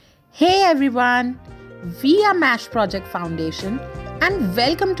Hey everyone, we are MASH Project Foundation and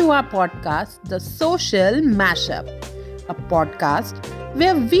welcome to our podcast, The Social Mashup, a podcast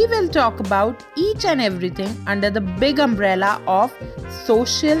where we will talk about each and everything under the big umbrella of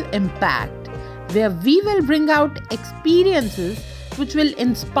social impact, where we will bring out experiences which will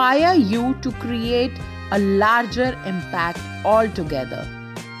inspire you to create a larger impact altogether.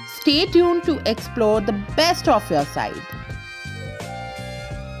 Stay tuned to explore the best of your side.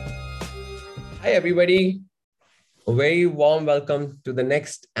 Hi, everybody. A very warm welcome to the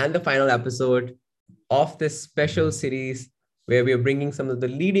next and the final episode of this special series where we are bringing some of the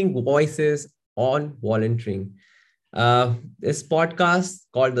leading voices on volunteering. This podcast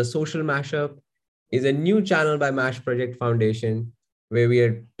called The Social Mashup is a new channel by MASH Project Foundation where we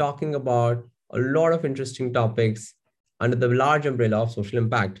are talking about a lot of interesting topics under the large umbrella of social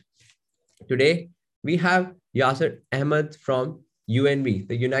impact. Today, we have Yasar Ahmad from UNV,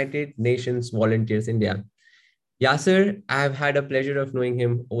 the United Nations Volunteers India. Yasser, I have had a pleasure of knowing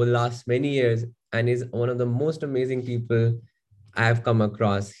him over the last many years and is one of the most amazing people I have come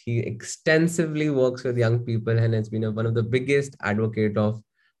across. He extensively works with young people and has been one of the biggest advocate of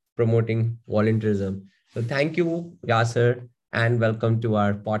promoting volunteerism. So thank you, Yasser, and welcome to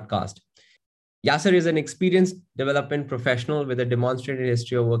our podcast. Yasser is an experienced development professional with a demonstrated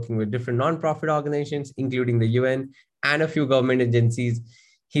history of working with different nonprofit organizations, including the UN and a few government agencies.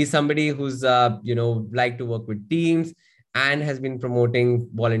 He's somebody who's like to work with teams and has been promoting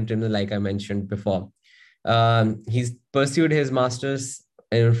volunteerism, like I mentioned before. He's pursued his master's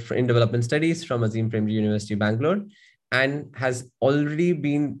in development studies from Azim Premji University, Bangalore, and has already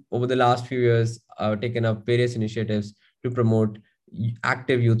been over the last few years taken up various initiatives to promote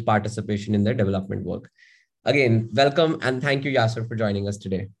active youth participation in their development work. Again, welcome and thank you, Yasser, for joining us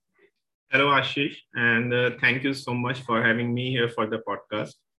today. Hello, Ashish, and thank you so much for having me here for the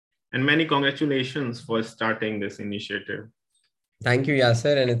podcast. And many congratulations for starting this initiative. Thank you,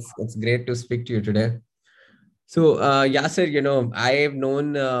 Yasser, and it's great to speak to you today. So, Yasser, I've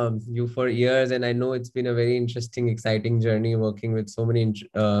known you for years, and I know it's been a very interesting, exciting journey working with so many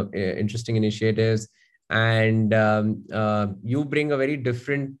interesting initiatives. And you bring a very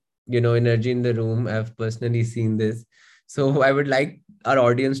different, energy in the room. I've personally seen this. So I would like our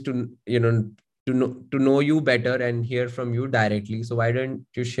audience to know you better and hear from you directly. So why don't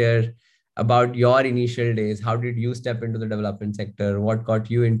you share about your initial days? How did you step into the development sector? What got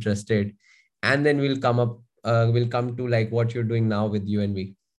you interested? And then we'll come to like what you're doing now with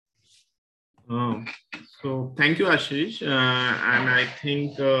UNV. So thank you, Ashish. And I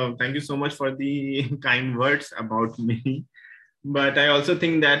think thank you so much for the kind words about me. But I also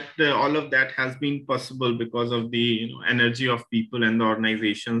think that all of that has been possible because of the energy of people and the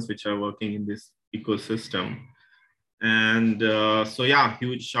organizations which are working in this ecosystem. And so, yeah,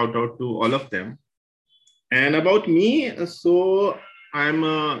 huge shout out to all of them. And about me, so I'm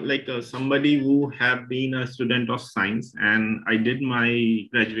somebody who have been a student of science, and I did my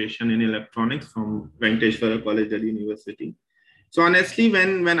graduation in electronics from Venkateshwara College, Delhi University. So honestly,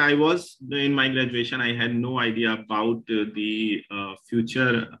 when I was in my graduation, I had no idea about the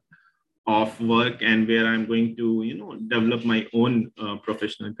future of work and where I'm going to, develop my own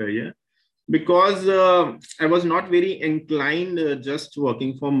professional career, because I was not very inclined just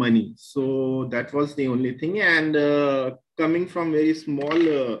working for money. So that was the only thing. And coming from very small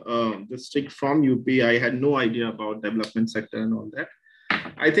district from UP, I had no idea about development sector and all that.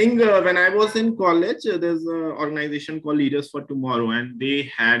 I think when I was in college, there's an organization called Leaders for Tomorrow, and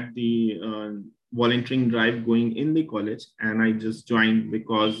they had the volunteering drive going in the college, and I just joined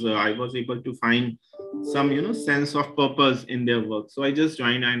because I was able to find some sense of purpose in their work. So I just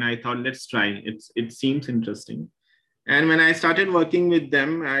joined and I thought, let's try. It seems interesting. And when I started working with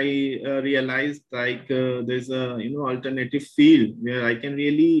them, I realized there's a alternative field where I can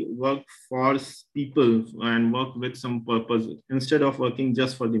really work for people and work with some purpose instead of working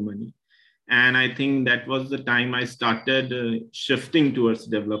just for the money. And I think that was the time I started shifting towards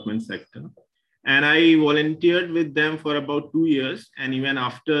development sector. And I volunteered with them for about 2 years. And even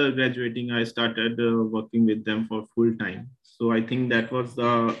after graduating, I started working with them for full time. So I think that was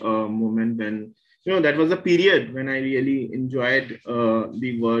the moment when that was a period when I really enjoyed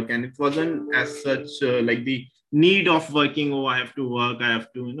the work, and it wasn't as such like the need of working. Oh, I have to work, I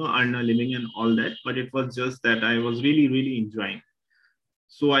have to earn a living and all that. But it was just that I was really, really enjoying.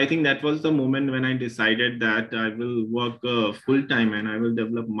 So I think that was the moment when I decided that I will work full time and I will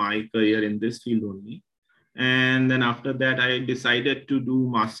develop my career in this field only. And then after that, I decided to do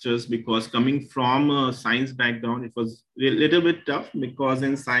masters, because coming from a science background, it was a little bit tough, because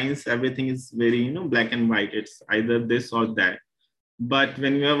in science, everything is very, black and white. It's either this or that. But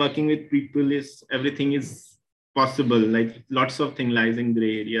when we are working with people, is everything is possible. Like lots of things lies in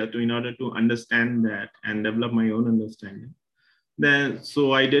gray area. To in order to understand that and develop my own understanding. Then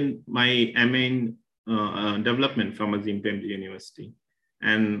so I did my MA in development from Azim Premji University,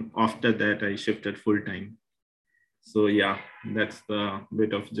 and after that I shifted full time. So yeah, that's the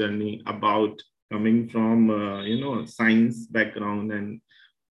bit of journey about coming from science background and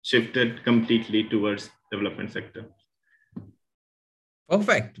shifted completely towards development sector.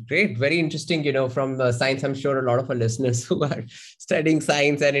 Perfect. Great. Very interesting, from the science. I'm sure a lot of our listeners who are studying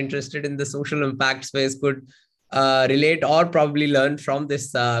science and interested in the social impact space could relate or probably learn from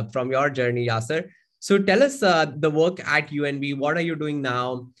this, from your journey, Yasser. So tell us the work at UNV. What are you doing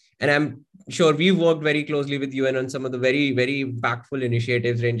now? And I'm sure we've worked very closely with UN on some of the very, very impactful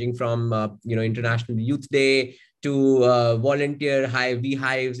initiatives ranging from, International Youth Day to volunteer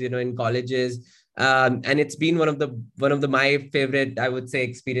beehives, in colleges. And it's been one of the my favorite, I would say,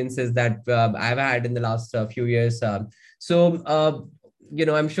 experiences that I've had in the last few years. I'm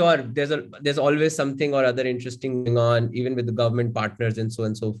sure there's always something or other interesting going on, even with the government partners and so on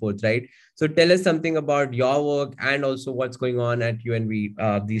and so forth, right? So tell us something about your work and also what's going on at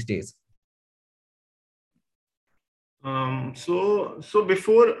UNV these days. So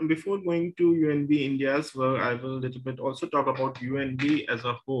before going to UNV India's work, I will a little bit also talk about UNV as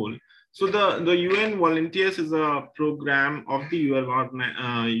a whole. So the UN Volunteers is a program of the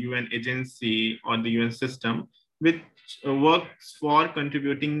UN agency or the UN system, which works for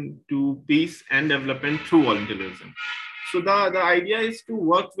contributing to peace and development through volunteerism. So the idea is to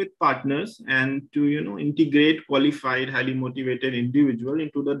work with partners and to integrate qualified, highly motivated individual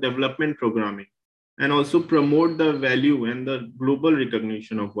into the development programming, and also promote the value and the global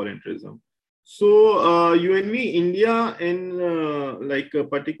recognition of volunteerism. So UNV India in like a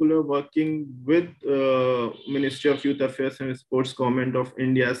particular working with Ministry of Youth Affairs and Sports Government of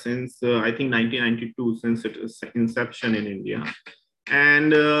India since I think 1992, since its inception in India.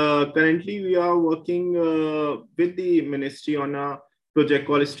 And currently we are working with the ministry on a project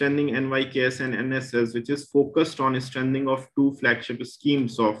called Strengthening NYKS and NSS, which is focused on strengthening of two flagship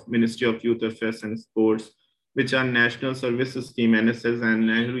schemes of Ministry of Youth Affairs and Sports, which are National Services Scheme NSS and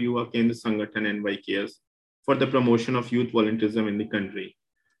Nehru Yuva Kendra Sangathan NYKS, for the promotion of youth volunteerism in the country.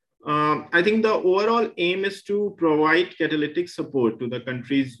 I think the overall aim is to provide catalytic support to the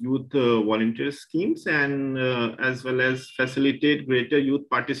country's youth volunteer schemes and as well as facilitate greater youth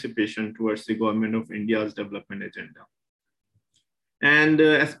participation towards the government of India's development agenda. And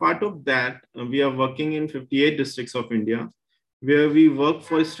as part of that, we are working in 58 districts of India, where we work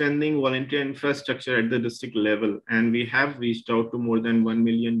for strengthening volunteer infrastructure at the district level. And we have reached out to more than 1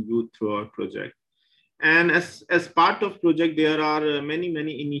 million youth through our project. And as part of project, there are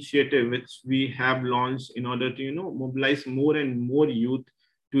many initiatives which we have launched in order to mobilize more and more youth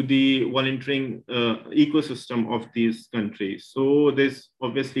to the volunteering ecosystem of these countries. So this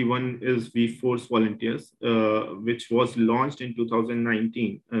obviously one is We Force Volunteers, which was launched in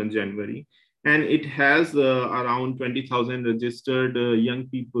 2019 January, and it has around 20,000 registered young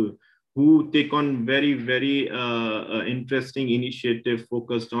people who take on very interesting initiative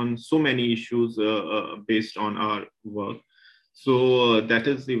focused on so many issues based on our work. So that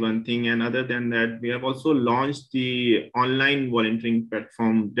is the one thing. And other than that, we have also launched the online volunteering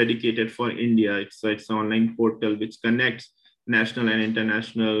platform dedicated for India. It's an online portal which connects national and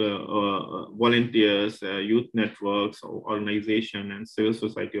international volunteers, youth networks, organization, and civil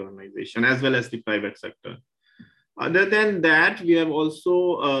society organization, as well as the private sector. Other than that, we have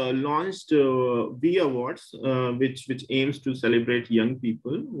also launched B Awards, which aims to celebrate young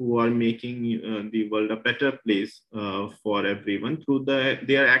people who are making the world a better place for everyone through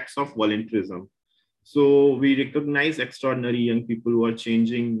their acts of volunteerism. So we recognize extraordinary young people who are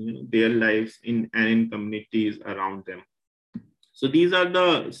changing their lives in communities around them. So these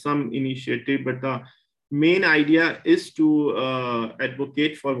are some initiatives, but the main idea is to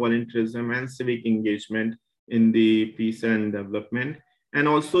advocate for volunteerism and civic engagement in the peace and development, and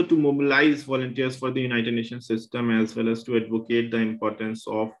also to mobilize volunteers for the United Nations system, as well as to advocate the importance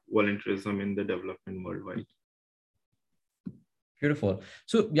of volunteerism in the development worldwide. Beautiful.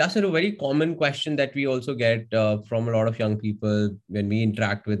 So, Yasser, a very common question that we also get from a lot of young people when we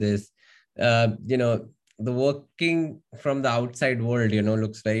interact with this, the working from the outside world,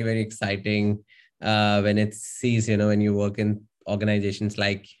 looks very exciting when it sees, when you work in organizations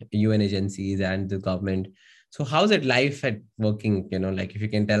like UN agencies and the government. So how's it life at working, like if you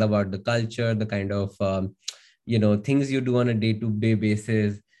can tell about the culture, the kind of, things you do on a day-to-day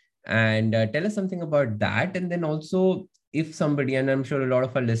basis, and tell us something about that. And then also if somebody, and I'm sure a lot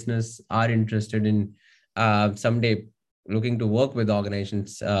of our listeners are interested in someday looking to work with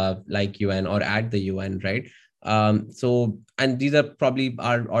organizations like UN or at the UN, right? So, and these are probably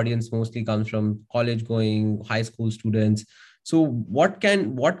our audience mostly comes from college going, high school students. So what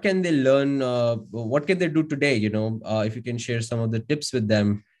can they learn? What can they do today? If you can share some of the tips with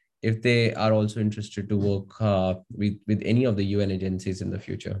them, if they are also interested to work with any of the UN agencies in the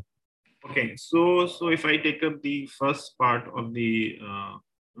future. Okay, so if I take up the first part of the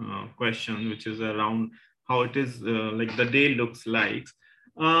question, which is around how it is like the day looks like,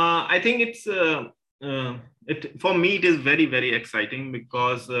 I think it for me it is very very exciting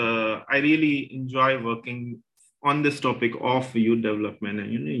because I really enjoy working on this topic of youth development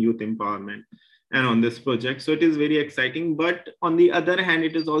and youth empowerment and on this project. So it is very exciting, but on the other hand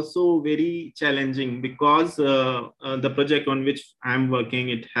it is also very challenging because the project on which I'm working,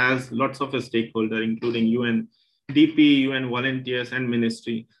 it has lots of stakeholders including UNDP, UN volunteers and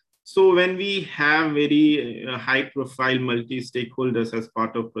ministry. So when we have very high profile multi stakeholders as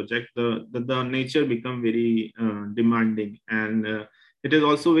part of project, the nature become very demanding, and it is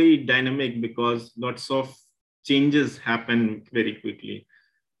also very dynamic because lots of changes happen very quickly.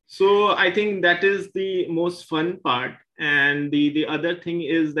 So I think that is the most fun part. And the other thing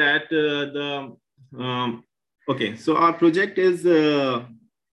is that okay, so our project is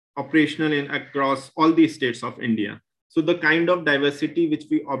operational in across all the states of India. So the kind of diversity which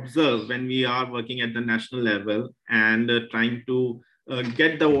we observe when we are working at the national level and trying to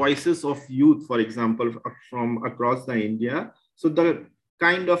get the voices of youth, for example, from across the India. So the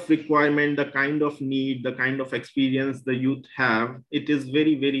kind of requirement, the kind of need, the kind of experience the youth have, it is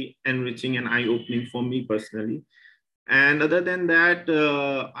very, very enriching and eye-opening for me personally. And other than that,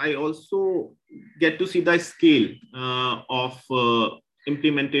 I also get to see the scale of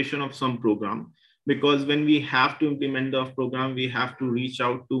implementation of some program, because when we have to implement the program, we have to reach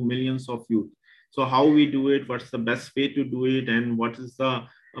out to millions of youth. So how we do it, what's the best way to do it, and what is the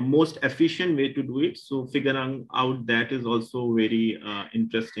most efficient way to do it. So figuring out that is also very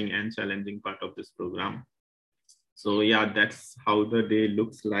interesting and challenging part of this program. So yeah, that's how the day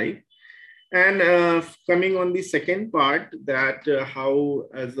looks like. And coming on the second part, that how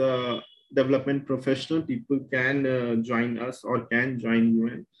as a development professional, people can join us or can join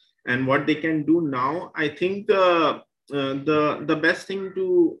UN, and what they can do now, I think the best thing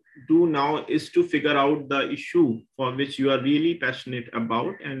to do now is to figure out the issue for which you are really passionate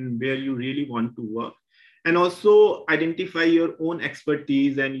about and where you really want to work, and also identify your own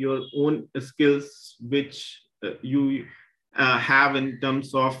expertise and your own skills which you have in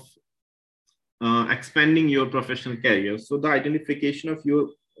terms of expanding your professional career. So the identification of your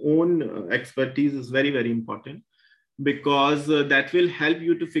own expertise is very, very important, because that will help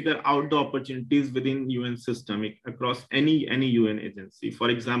you to figure out the opportunities within UN system across any UN agency. For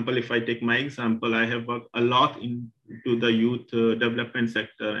example, if I take my example, I have worked a lot into the youth development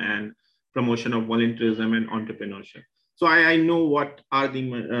sector and promotion of volunteerism and entrepreneurship. So I know what are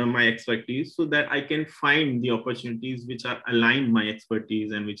my expertise, so that I can find the opportunities which are aligned my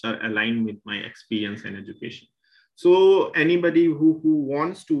expertise and which are aligned with my experience and education. So anybody who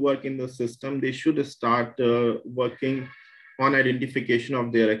wants to work in the system, they should start working on identification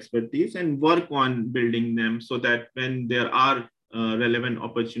of their expertise and work on building them, so that when there are relevant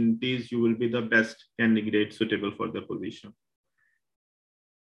opportunities, you will be the best candidate suitable for the position.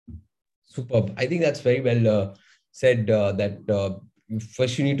 Superb. I think that's very well said, that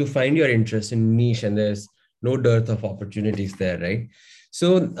first you need to find your interest in niche, and there's no dearth of opportunities there, right?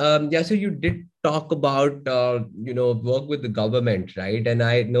 So, yeah, so you did talk about, work with the government, right? And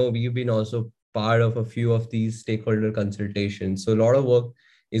I know we've been also part of a few of these stakeholder consultations. So a lot of work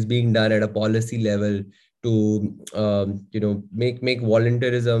is being done at a policy level to, make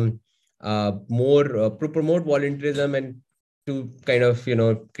volunteerism more, promote volunteerism, and to kind of,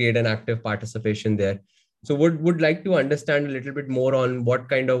 create an active participation there. So would like to understand a little bit more on what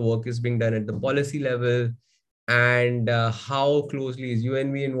kind of work is being done at the policy level, and how closely is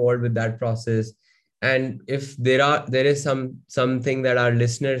UNV involved with that process, and if there is something that our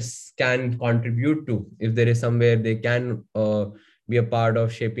listeners can contribute to, if there is somewhere they can be a part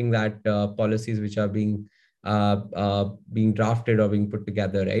of shaping that policies which are being drafted or being put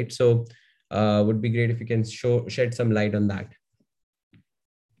together, right? So would be great if you can shed some light on that.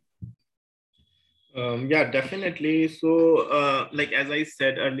 Yeah, definitely. So, like as I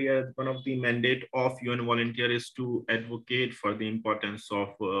said earlier, one of the mandate of UN volunteer is to advocate for the importance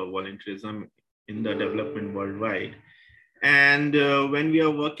of volunteerism in the development worldwide. And when we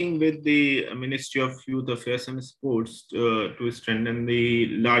are working with the Ministry of Youth Affairs and Sports to strengthen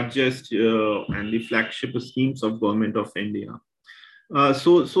the largest and the flagship schemes of Government of India,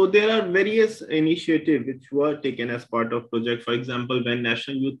 So there are various initiatives which were taken as part of project. For example, when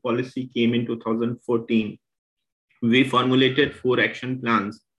National Youth Policy came in 2014, we formulated 4 action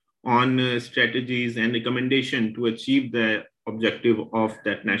plans on strategies and recommendation to achieve the objective of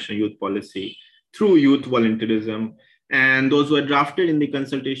that National Youth Policy through youth volunteerism. And those were drafted in the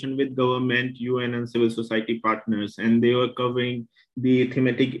consultation with government, UN, and civil society partners. And they were covering the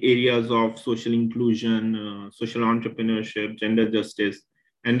thematic areas of social inclusion, social entrepreneurship, gender justice,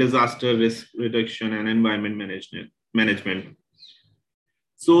 and disaster risk reduction and environment management.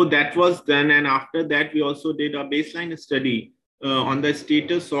 So that was done. And after that, we also did a baseline study on the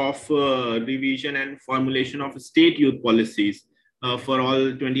status of revision and formulation of state youth policies for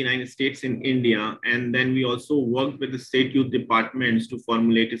all 29 states in India. And then we also worked with the state youth departments to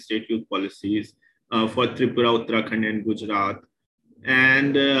formulate state youth policies for Tripura, Uttarakhand, and Gujarat.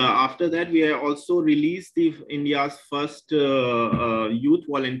 And after that, we also released the India's first youth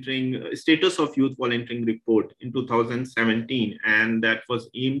volunteering status of youth volunteering report in 2017, and that was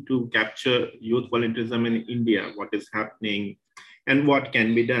aimed to capture youth volunteerism in India, what is happening, and what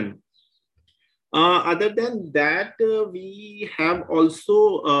can be done. Other than that, we have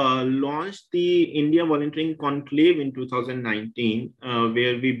also launched the India Volunteering Conclave in 2019,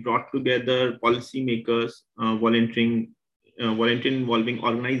 where we brought together policymakers, volunteering involving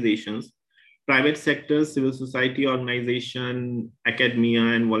organizations, private sector, civil society organization, academia,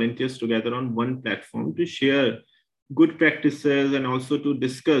 and volunteers together on one platform to share good practices and also to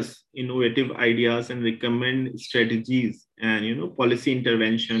discuss innovative ideas and recommend strategies and policy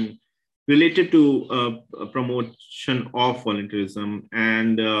intervention related to promotion of volunteerism.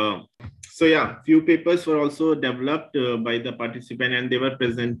 And few papers were also developed by the participant, and they were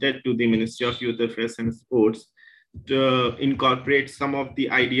presented to the Ministry of Youth Affairs and Sports to incorporate some of the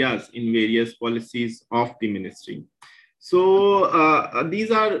ideas in various policies of the ministry. So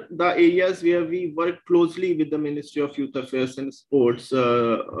these are the areas where we work closely with the Ministry of Youth Affairs and Sports,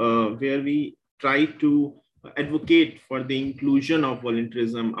 where we try to advocate for the inclusion of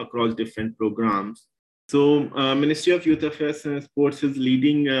volunteerism across different programs. So Ministry of Youth Affairs and Sports is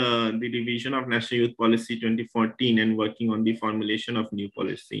leading the revision of National Youth Policy 2014 and working on the formulation of new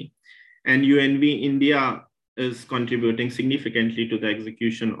policy. And UNV India is contributing significantly to the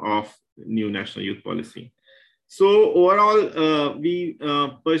execution of new National Youth Policy. So overall, we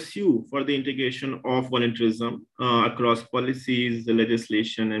pursue for the integration of volunteerism across policies, the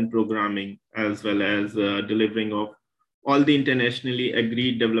legislation, and programming, as well as delivering of all the internationally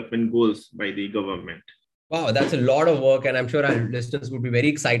agreed development goals by the government. Wow, that's a lot of work. And I'm sure our listeners would be very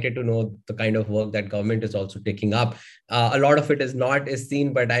excited to know the kind of work that government is also taking up. A lot of it is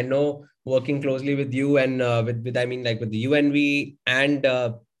seen, but I know working closely with you and with the UNV and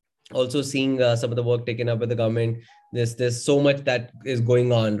also seeing some of the work taken up with the government, there's so much that is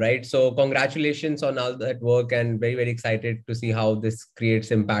going on, right? So congratulations on all that work, and very, very excited to see how this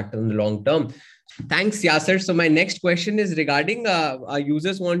creates impact in the long term. Thanks, Yasar. So my next question is regarding our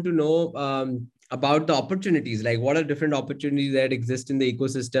users want to know about the opportunities, like what are different opportunities that exist in the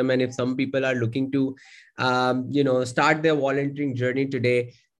ecosystem, and if some people are looking to start their volunteering journey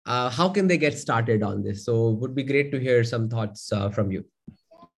today, how can they get started on this? So it would be great to hear some thoughts from you.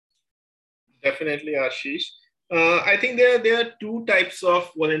 Definitely, Ashish. I think there are two types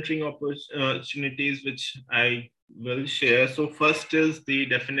of volunteering opportunities which I will share. So first is the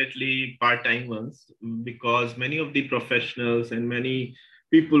definitely part-time ones, because many of the professionals and many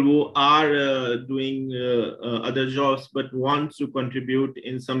people who are doing other jobs but want to contribute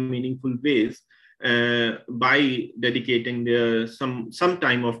in some meaningful ways by dedicating their some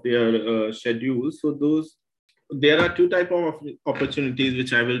time of their schedule. So there are two types of opportunities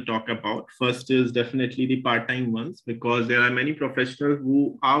which I will talk about. First is definitely the part-time ones, because there are many professionals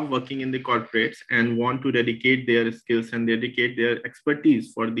who are working in the corporates and want to dedicate their skills and dedicate their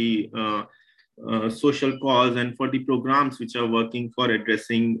expertise for the social cause and for the programs which are working for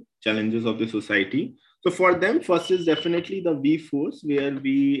addressing challenges of the society. So for them, first is definitely the V Force, where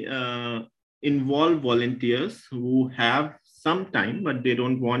we involve volunteers who have some time, but they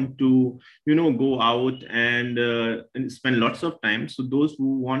don't want to, go out and spend lots of time. So those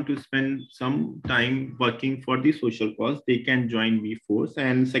who want to spend some time working for the social cause, they can join V Force.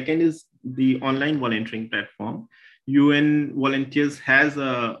 And second is the online volunteering platform. UN Volunteers has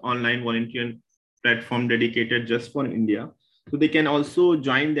a online volunteering platform dedicated just for India. So they can also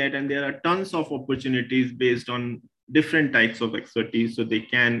join that, and there are tons of opportunities based on different types of expertise. So they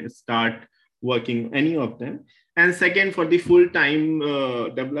can start working any of them. And second, for the full-time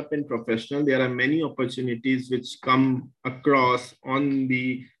development professional, there are many opportunities which come across on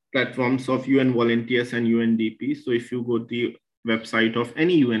the platforms of UN Volunteers and UNDP. So if you go to the website of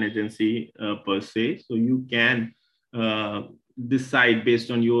any UN agency per se. So you can decide based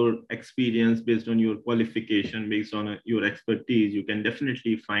on your experience, based on your qualification, based on your expertise. You can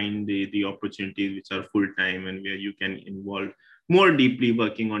definitely find the opportunities which are full-time and where you can involve more deeply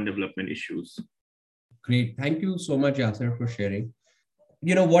working on development issues. Great. Thank you so much, Yasser, for sharing.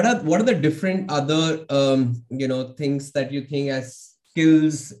 What are the different other things that you think as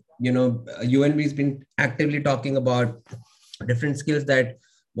skills? UNV has been actively talking about different skills that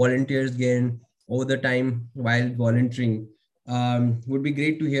volunteers gain over the time while volunteering. Would be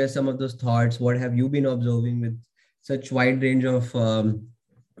great to hear some of those thoughts. What have you been observing with such wide range of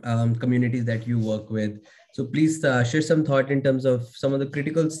communities that you work with? So please share some thought in terms of some of the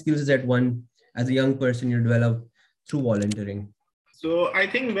critical skills that one as a young person you develop through volunteering. So I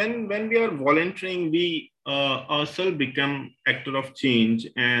think when we are volunteering, we ourselves become actor of change,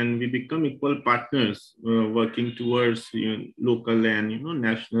 and we become equal partners working towards local and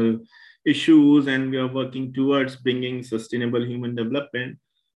national issues, and we are working towards bringing sustainable human development.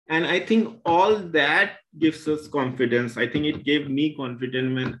 And I think all that gives us confidence. I think it gave me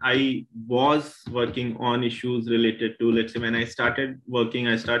confidence when I was working on issues related to, let's say, when I started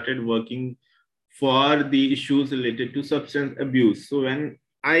working for the issues related to substance abuse. So when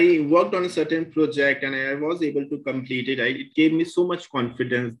I worked on a certain project and I was able to complete it, it gave me so much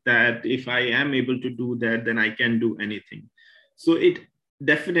confidence that if I am able to do that, then I can do anything. So it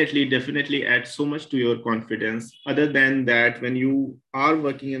definitely adds so much to your confidence. Other than that, when you are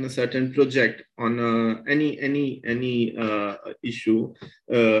working in a certain project on any issue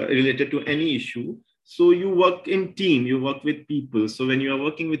related to any issue, so you work in team, you work with people. So when you are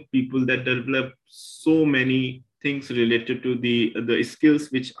working with people, that develop so many things related to the skills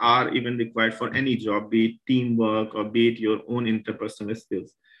which are even required for any job, be it teamwork or be it your own interpersonal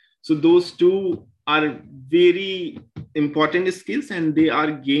skills. So those two are very important skills, and they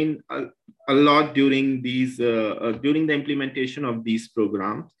are gained a lot during during the implementation of these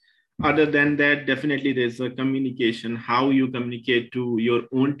programs. Other than that, definitely there's a communication, how you communicate to your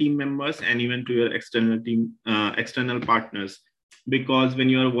own team members and even to your external partners. Because when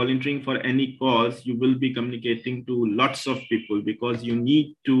you are volunteering for any cause, you will be communicating to lots of people, because you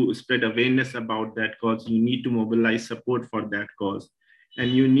need to spread awareness about that cause. You need to mobilize support for that cause, and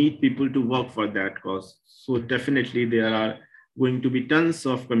you need people to work for that cause. So definitely there are going to be tons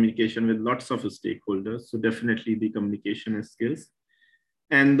of communication with lots of stakeholders. So definitely the communication skills.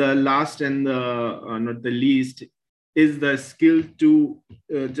 And the last and not the least is the skill to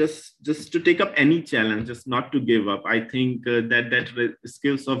just to take up any challenge, just not to give up. I think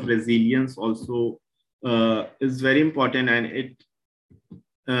skills of resilience also is very important, and it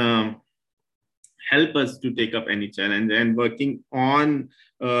help us to take up any challenge. And working on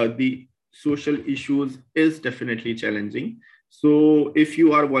the social issues is definitely challenging. So if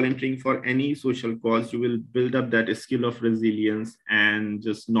you are volunteering for any social cause, you will build up that skill of resilience and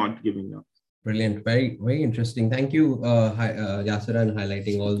just not giving up. Brilliant. Very, very interesting. Thank you, Yasser, on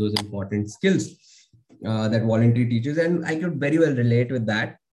highlighting all those important skills that voluntary teaches. And I could very well relate with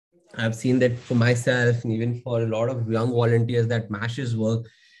that. I've seen that for myself, and even for a lot of young volunteers, that matches work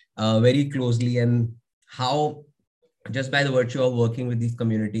very closely, and how just by the virtue of working with these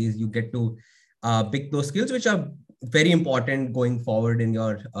communities, you get to pick those skills, which are very important going forward in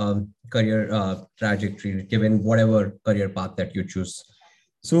your career trajectory, given whatever career path that you choose.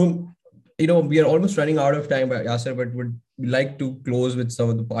 So, we are almost running out of time, Yasser, but would like to close with some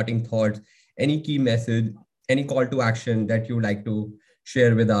of the parting thoughts. Any key message, any call to action that you would like to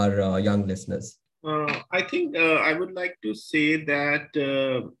share with our young listeners? I think I would like to say that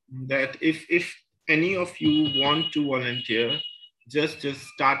that if any of you want to volunteer, just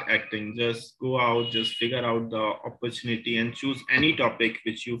start acting. Just go out, just figure out the opportunity and choose any topic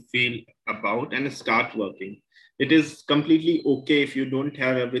which you feel about and start working. It is completely okay if you don't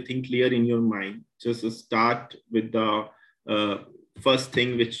have everything clear in your mind. Just start with the first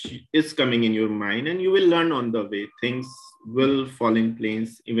thing which is coming in your mind, and you will learn on the way. Things will fall in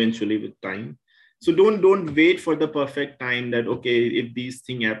place eventually with time. So don't wait for the perfect time that, okay, if these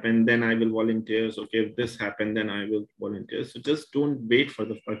things happen, then I will volunteer. So, okay, if this happened, then I will volunteer. So just don't wait for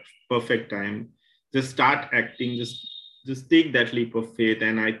the perfect time. Just start acting. Just take that leap of faith,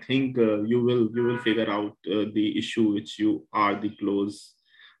 and I think you will figure out the issue which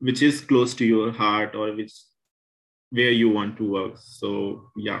is close to your heart, or where you want to work. So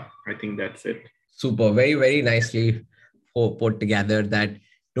yeah, I think that's it. Super, very, very nicely put together. That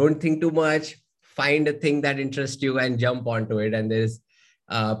don't think too much. Find a thing that interests you and jump onto it. And there's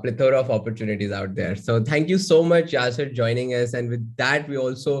a plethora of opportunities out there. So thank you so much, Yasser, joining us. And with that, we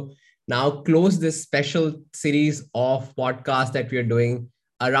also now close this special series of podcasts that we are doing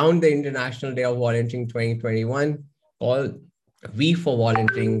around the International Day of Volunteering 2021 called We for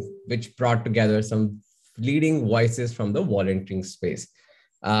Volunteering, which brought together some leading voices from the volunteering space.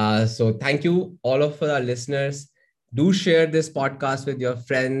 So thank you all of our listeners. Do share this podcast with your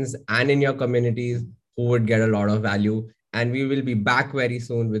friends and in your communities who would get a lot of value. And we will be back very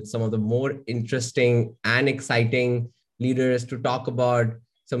soon with some of the more interesting and exciting leaders to talk about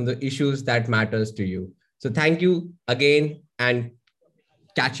some of the issues that matters to you. So thank you again and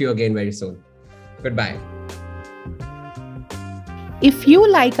catch you again very soon. Goodbye. If you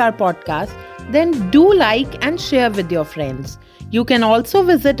like our podcast, then do like and share with your friends. You can also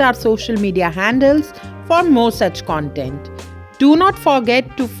visit our social media handles for more such content. Do not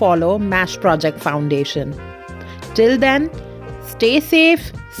forget to follow MASH Project Foundation. Till then, stay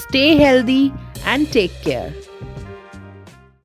safe, stay healthy, and take care.